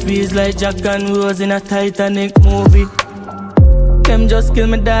heart feels like Jack and Rose in a Titanic movie. Them just kill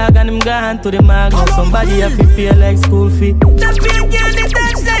me dog and him gone to the mag. Now somebody have to pay like school fee. That pain girl the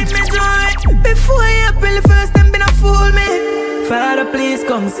dance like me do it. Before April the first them been a fool me. Father, please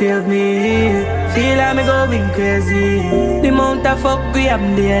come save me. Feel like me going crazy. The amount of fuck we have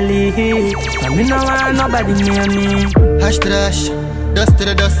daily. And me no want nobody near me. Hash to the hash, dust to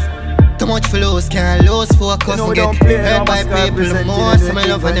the dust. Too much flows, can't lose focus. You know, get hurt by people. More some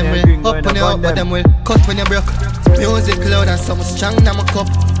love and them will up on you up, but them will cut when you broke. Music loud and some strong in my cup.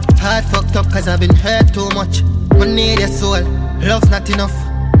 Heart fucked up cause I've been hurt too much. I need your soul, love's not enough.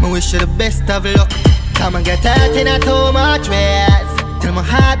 I wish you the best of luck. Come and get hurt in a too much ways. Till my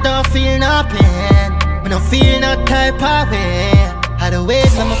heart don't feel no pain. I don't feel no type of way. How the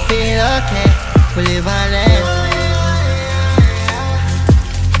ways I'ma feel okay. We live and learn.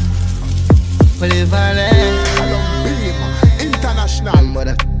 We live and learn.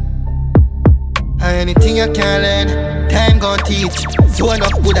 International. Anything you can learn, time gon' teach. So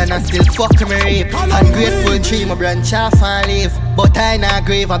enough good and I still fuck me rape. Ungrateful tree, my branch off and leave. But I not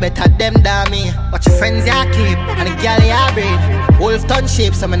grave, I better them than me. Watch your friends ya keep, and the gal ya breed. Wolf ton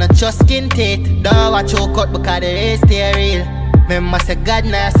shape, so me not just skin teeth. Don't watch your cut because the race stay real. Remember say God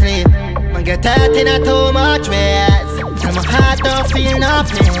not sleep. My I get hurt in a too much ways, and my heart don't feel no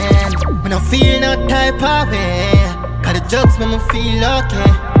pain. Me don't feel no type of way, cause the drugs make me feel okay.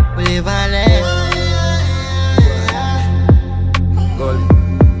 We live and learn.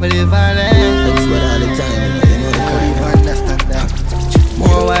 We live and learn. That's what all the time, you know the crime. You understand that?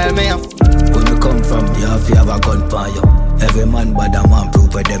 More while me up. When you come from, you have a gun for you. Every man but a man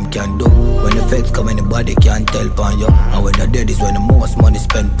prove what them can do. When the feds come, anybody can't tell upon you. And when the dead is when the most money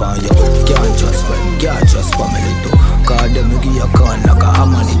spent upon you. Can't trust friend, can't trust family too. Cause them give you a gun like a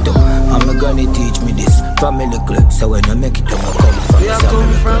harmony too. And me gonna teach me this family clip. So when you make it, you come from. We are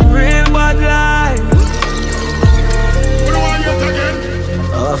come from real bad life. We don't want you again.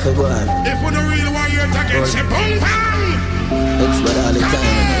 Oh, I forgot. If we don't really want you again, say boom bang. That's what all the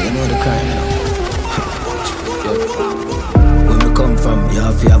time, you know the crime, you know. When we come from, you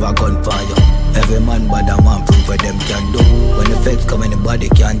have a gun for you. Every man but a man prove what them can do. When the feds come, anybody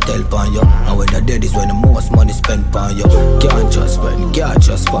can't tell upon you. And when the dead is when the most money spent upon you. Can't trust friend, can't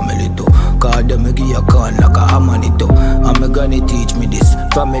trust family too. Cause them give you a gun like a harmony too. And me gonna teach me this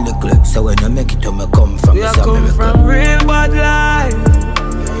family clip. So when you make it, you me come from. We are come from real bad life.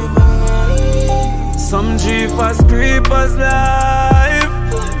 Some jeepers, creepers life.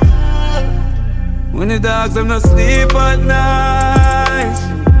 When the dogs them not sleep at night.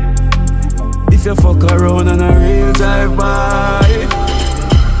 If you fuck around on a real drive-by,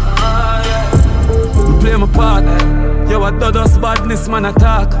 play my part. Yo, I do us badness man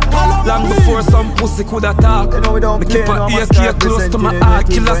attack. Long before some pussy could attack. Me keep an AK close to my heart.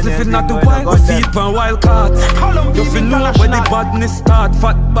 Killers living at the wild, we feed pan wild card. You feel know where the badness start.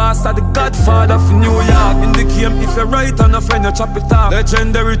 Fat bastard, the godfather of New York. In the game, if you're right on a friend, you chop it off.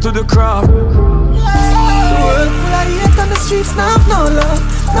 Legendary to the craft. The world full of hate on the streets, now have no love,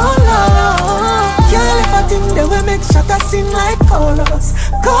 no love. Can't live a thing that will make shot a sing like chorus,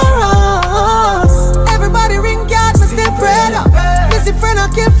 chorus. Everybody ring guard, me stay prayed up. Missy friend, I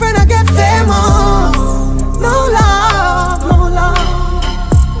kill friend, I get famous. No love, no love.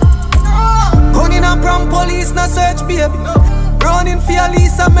 Running up from police, no search baby. Running for your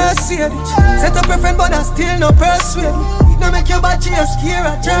Lisa Mercedes. Set up a friend but I still no persuade. No make your body a scare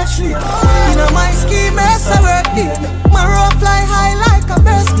a church lane. You know my scheme is a work deal. My rope fly high like a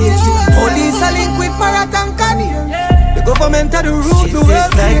bird cage. Police a link with Marathon Canyon. The government are the root to work.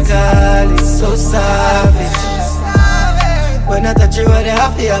 Like all is so savage. When I touch you, they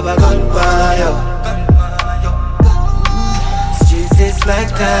have to have a gun fire. Streets is like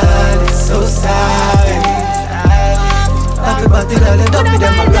all is so savage. Everybody all the dump with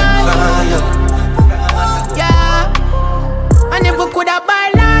them a gun fire. I never could have buy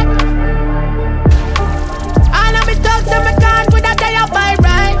life. All of me thugs and me gone with a day of buy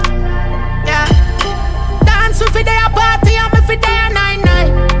right. Yeah. Dance with a day of party and me for day of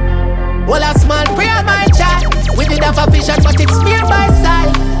 9-9. Well, a small prayer my child. We did have a vision but it's smeared by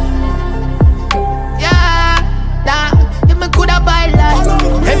side. Yeah. That if me could have buy life.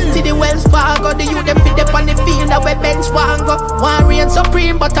 Empty the Wells Fargo. The youth them fit up on the field that we bench one go. One reign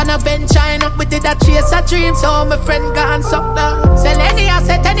supreme but on a bench China. We did a chase a dream so my friend gone so sell any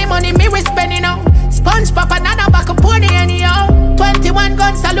asset, any money me we spending out. Sponge pop another back a pony anyhow. 21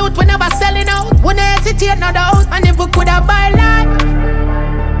 gun salute we never selling out. We never hesitate no doubt. And if we could have buy life.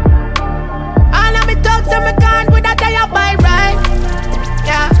 All of me thugs and me gone with a day of buy right.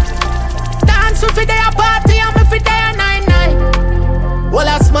 Yeah. Dance with a day of party and me for day of 9-9. Well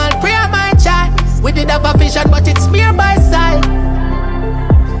a small prayer my child. We did have a vision but it's smeared by side.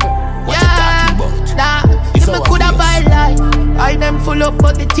 Nah, if me coulda buy life, I them full up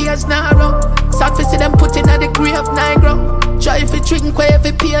but the tears not run. Sad to see them put in at the grave nine ground. Try if you drink where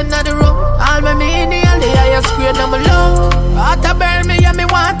every pain not the room. All me inhale the highest grade of my love. Heart a burn me and me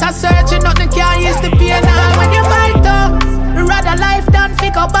want a search. Nothing can use the pain. All when you bite up, rather life than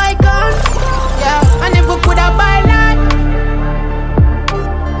figure by gun. Yeah, and if we coulda buy life,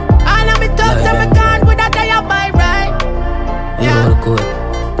 all of me thugs and me gone with a day of buy right. Yeah.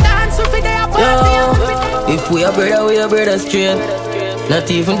 If we are brother, we are brother straight. Not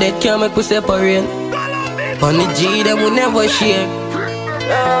even that can make we separate. On the G, them will never share.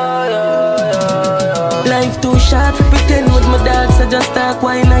 Life too short, pretend with my dogs. So just talk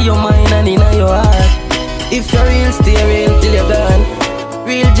wine in your mind and in your heart. If you're real, stay real till you're gone.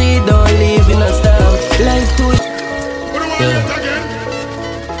 Real G, don't leave in a storm. Life too yeah.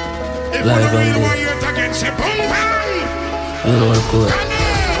 Life on this. You know the code.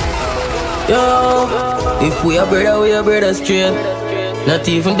 Yo, if we are brother straight. Not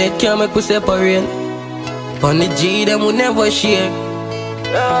even that can make we separate. On the G, them will never share.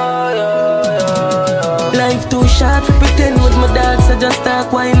 Life too short to pretend with my dogs. So just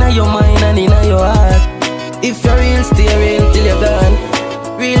talk why in your mind and in your heart. If you're real, stay real till you're gone.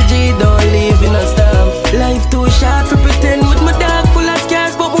 Real G don't live in a storm. Life too short to pretend with my dog full of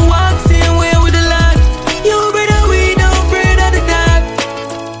scars, but we walk same way with the Lord. You brother, we don't afraid of the dark.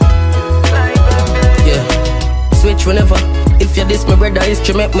 Yeah, switch whenever. If you diss my brother,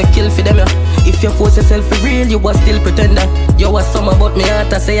 history make me kill for them, yeah. If you force yourself for real, you are still pretender. You was summer but me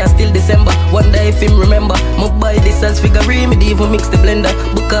heart I say I still December. Wonder if him remember. Me buy this as figure, me even mix the blender.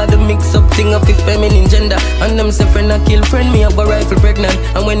 Because the mix up thing of the feminine gender. And them say friend I kill friend, me have a rifle pregnant.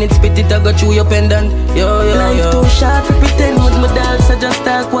 And when it spit it I go through your pendant. Yo, yo, life yo. Too short to pretend with my dogs. So just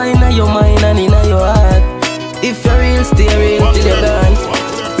talk why in your mind and in your heart. If you're real, stay real till you're gone.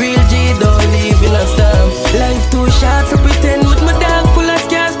 Real G don't live in a storm. Life too short to pretend with my dog full of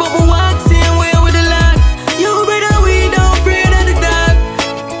scars, but we walk same way with the Lord. You brother, we don't afraid of the dark.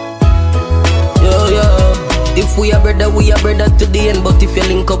 Yo, yo. If we are brother to the end. But if you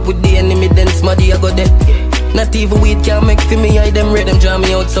link up with the enemy, then smarty I go dead. Not even weed can make for me hide them. Red them draw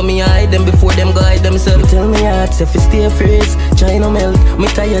me out so me hide them before them go hide themselves. Tell me heart if you stay freeze, try no melt. Me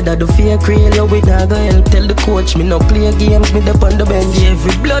tired of the fear create you with not go help. Tell the coach me no play games, me up on the bench.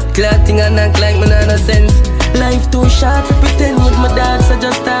 Every blood clotting and act like me not no sense. Life too short to pretend with my dogs. So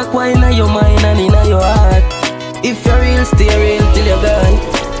just talk why in your mind and in your heart. If you're real, stay real till you're gone.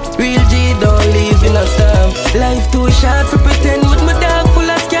 Real G don't live in a storm. Life too short to pretend with my dog full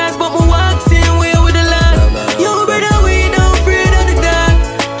of scars, but we walk same way with the Lord. Yo brother, we don't afraid of the dark.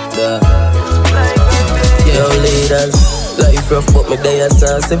 Yo leaders, life rough but me day as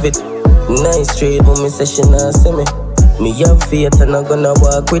a civic. Nice trade but me session a see me. Me have faith and I'm gonna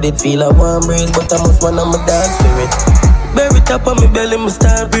walk with it. Feel a warm breeze but I must man on my dog spirit. Bury top on me belly, me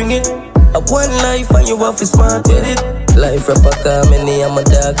start bring it. Up one life and you have to smart with it. Life rough a car, many and my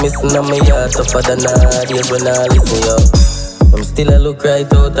dog missing on my yard. Tougher than all days when I listen, yo. I'm still a look right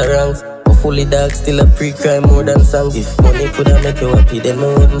out the ranks. But fully dark, still a pre-crime more than songs. If money coulda make you happy, then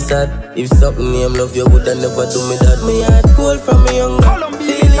I wouldn't sad. If something name love you woulda never do me that. Me heart cold from me younger.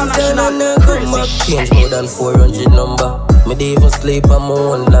 Feelings down and I come back. Change more than 400 number. Me dey even sleep on my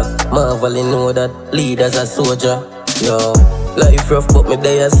own block. Marveling know that lead as a soldier. Yo, life rough but me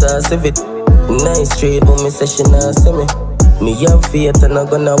day as a civic. Nice trade but me session a see me. Me have faith and I'm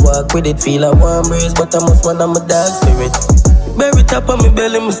gonna walk with it. Feel a warm breeze but I must man on my dog spirit. Bury top on me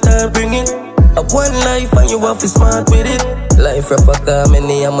belly, me start bringing. Up one life and you have to smart with it. Life rough a car,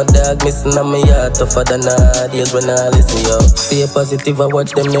 many and my dog missing on my yard. Tougher than all days when I listen, yo. Stay positive, I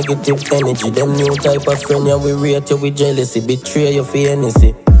watch them negative energy. Them new type of friend, yeah, we rate you with jealousy. Betray you for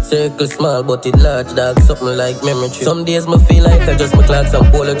NEC. Circle small but it large, dog, something like memory tree. Some days me feel like I just my clocks and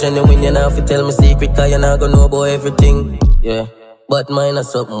polo genuine. You know if you tell me secret, cause you not gonna know about everything. Yeah, but mine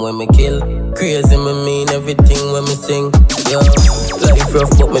is something when me kill. Crazy me mean everything when me sing. Yo, life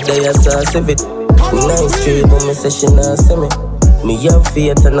rough but me day as a civic. Nice trade but me session a see me. Me have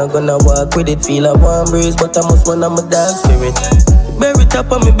faith and I'm gonna walk with it. Feel a warm breeze but I must man on my dog spirit. Bury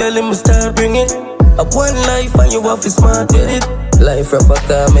top on me belly, me start bringing. Up one life and you have to smart with it. Life rough a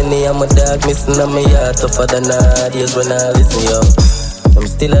car, many and my dog missing on my yard. Tougher than all days when I listen, yo. I'm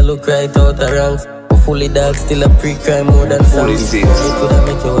still a look right out the ranks. Fully dark, still a pre-crime more than songs. If money coulda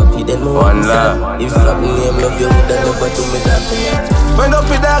make you happy, then no one sad. If something name love you, woulda never do me that. When up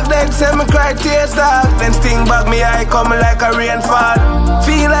with dark, then say me cry tears dark. Then sting back me eye coming like a rainfall.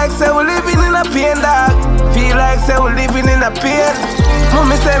 Feel like say we living in a pain dark. Feel like say we living in a pain.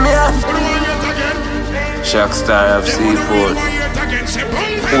 Mommy say me off. Shackstar of C4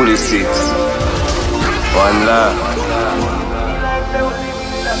 46 One love.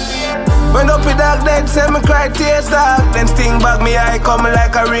 When up with dark, then say me cry tears dark. Then sting back me eye coming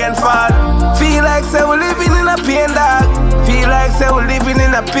like a rainfall. Feel like say we living in a pain dark. Feel like say we living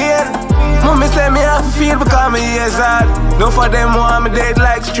in a pain. Mommy say me have to feel because me years hard. No for them want me dead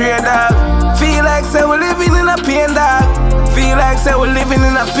like stray dog. Feel like say we living in a pain dog. Feel like say we living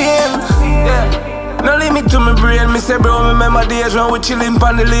in a pain. Yeah. No limit to my brain, me say bro, remember days when we chillin'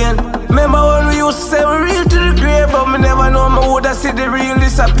 pon the lane. Remember when we used to say we real to the grave, but me never know me woulda see the real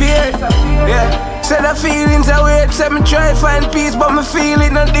disappear. Yeah, say the feelings are weird, say me try find peace, but me feel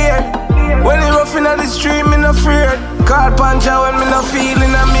it not there. When it rough inna the street, me no fear. Call Panja when me no feeling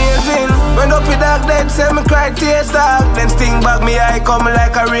amazing. When up with dark, then say me cry tears dark. Then sting back me eye coming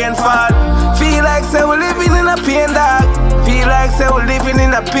like a rainfall. Feel like say we living in a pain dark. Feel like say we living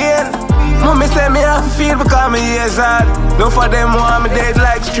in a pain. Mommy say me have to feel because me years hard. No for them want me dead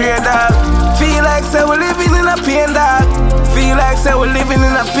like stray dog. Feel like say we living in a pain dog. Feel like say we living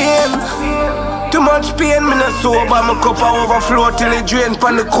in a pain. Too much pain, me not sober. My cup a overflow till it drain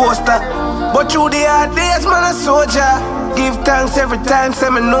pon the coaster. But through the hard days, man, a soldier. Give thanks every time, say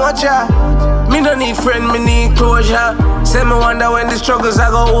me know ya. Me no need friend, me need closure. Say me wonder when the struggles I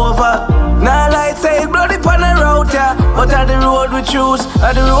go over. Now light say it bloody pan the road, yeah. But at the road we choose,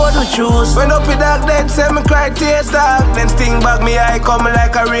 at the road we choose. When up in dark dead, say me cry tears dark. Then sting back me eye come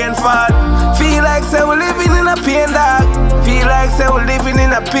like a rainfall. Feel like say we living in a pain dark. Feel like say we living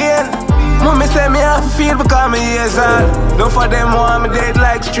in a pain. Mommy say me have to feel because me years on. No for them want me dead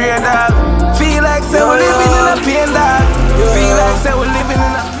like stray dog. Feel like say we living in a pain dog. Feel like say we living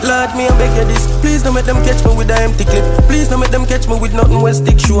in a. Lord, me I beg you this. Please don't make them catch me with a empty clip. Please don't make them catch me with nothing where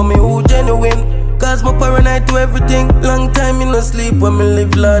stick. Show me who genuine. Cause my paranoid to everything. Long time in no sleep when me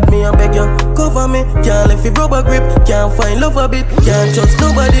live. Lord, me I beg you cover me. Can't let it rubber grip. Can't find love a bit. Can't trust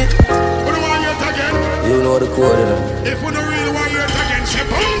nobody. You know the code of them. If we don't really want you again, say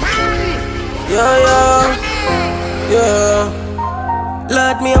boom bang. Yeah.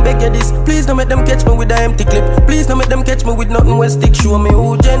 Lord, me I beg you this. Please don't make them catch me with a empty clip. Please don't make them catch me with nothing where stick. Show me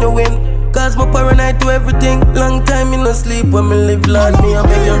who genuine. Cause my paranoid to everything. Long time in no sleep when me live. Lord, me I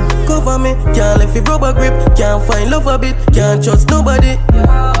beg you cover me. Can't let it rubber grip. Can't find love a bit. Can't trust nobody.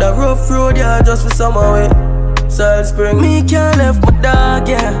 The rough road, yeah, just for some way. Salt Spring, me can't left my dog,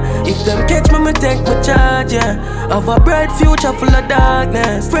 yeah. If them catch me, me take my charge, yeah. Have a bright future full of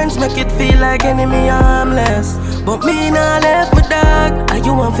darkness. Friends make it feel like enemy harmless. But me nah left my dog. And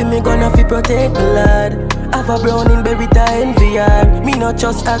you want for me gonna fi protect me, lad. Have a brown in berry tie NVR. Me not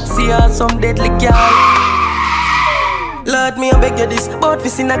just axi or some deadly car. Lord, me I beg you this. But fi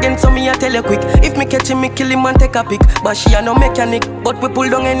sin again, so me I tell you quick. If me catch him, me kill him and take a pic. But she a no mechanic. But we pull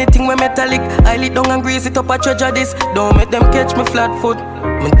down anything we metallic. I lit down and grease it up a treasure this. Don't make them catch me flat foot.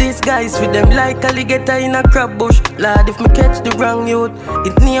 Me disguise with them like alligator in a crab bush. Lord, if me catch the wrong youth,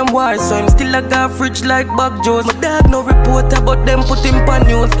 it name war, so I'm still a guy fridge like Bug Joes. My dog no reporter, but them put him pan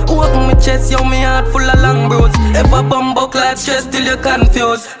news. Open my chest, yo, me heart full of long bros. Ever bumbuck like stress till you're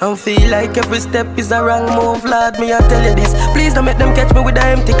confused. And feel like every step is a wrong move. Lord, me I tell you this. Please don't make them catch me with a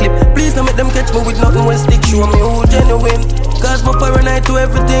empty clip. Please don't make them catch me with nothing when stick. Show me who genuine. Cause my paranoid to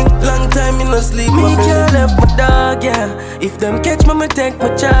everything. Long time in no sleep. Me can't left my dog, yeah. If them catch me, me take my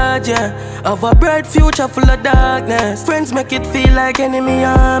charge, yeah. Have a bright future full of darkness. Friends make it feel like enemy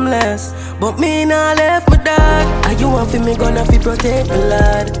harmless. But me nah left my dog. And you want for me gonna fi protect me,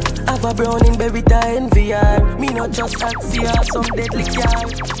 lad. Have a brown in berry tie NVR. Me not just axi or some deadly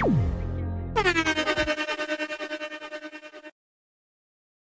car.